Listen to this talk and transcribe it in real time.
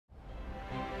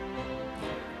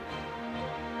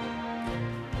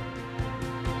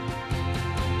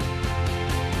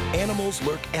Animals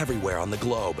lurk everywhere on the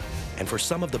globe, and for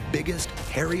some of the biggest,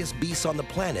 hairiest beasts on the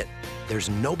planet, there's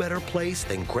no better place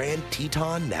than Grand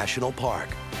Teton National Park.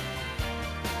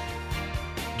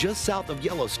 Just south of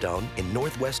Yellowstone in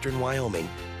northwestern Wyoming,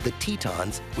 the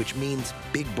Tetons, which means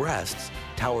big breasts,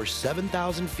 tower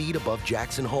 7,000 feet above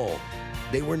Jackson Hole.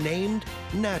 They were named,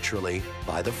 naturally,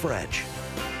 by the French.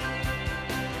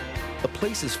 The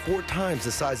place is 4 times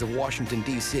the size of Washington,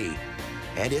 D.C.,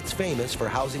 and it's famous for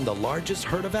housing the largest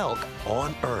herd of elk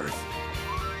on Earth.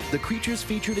 The creatures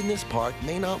featured in this park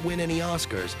may not win any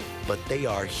Oscars, but they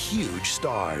are huge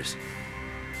stars.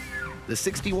 The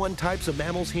 61 types of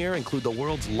mammals here include the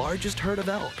world's largest herd of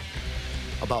elk,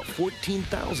 about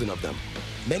 14,000 of them,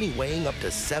 many weighing up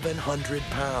to 700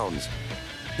 pounds.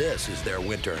 This is their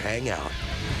winter hangout.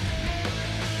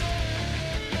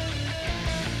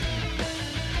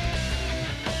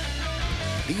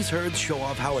 These herds show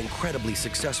off how incredibly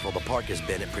successful the park has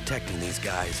been at protecting these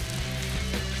guys.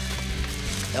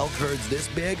 Elk herds this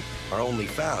big are only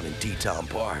found in Teton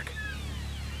Park.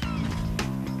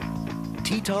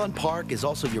 Teton Park is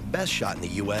also your best shot in the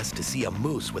U.S. to see a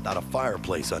moose without a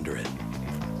fireplace under it.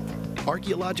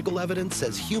 Archaeological evidence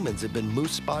says humans have been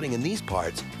moose spotting in these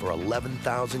parts for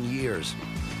 11,000 years.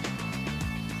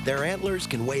 Their antlers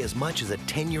can weigh as much as a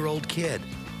 10-year-old kid,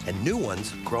 and new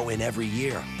ones grow in every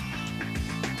year.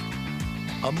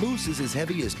 A moose is as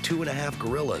heavy as 2.5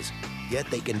 gorillas, yet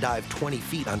they can dive 20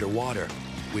 feet underwater,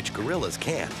 which gorillas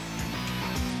can't.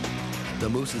 The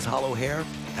moose's hollow hair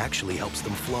actually helps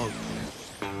them float.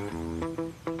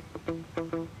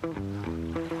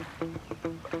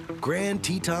 Grand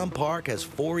Teton Park has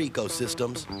 4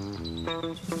 ecosystems: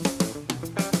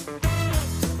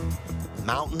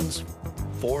 mountains,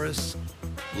 forests,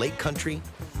 lake country,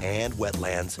 and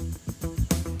wetlands.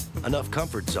 Enough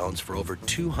comfort zones for over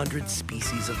 200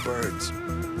 species of birds.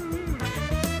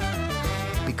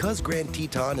 Because Grand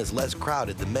Teton is less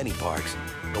crowded than many parks,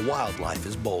 the wildlife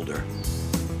is bolder.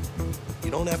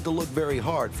 You don't have to look very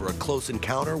hard for a close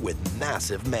encounter with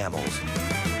massive mammals.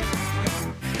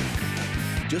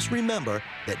 Just remember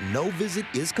that no visit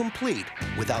is complete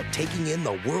without taking in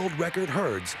the world record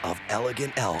herds of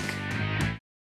elegant elk.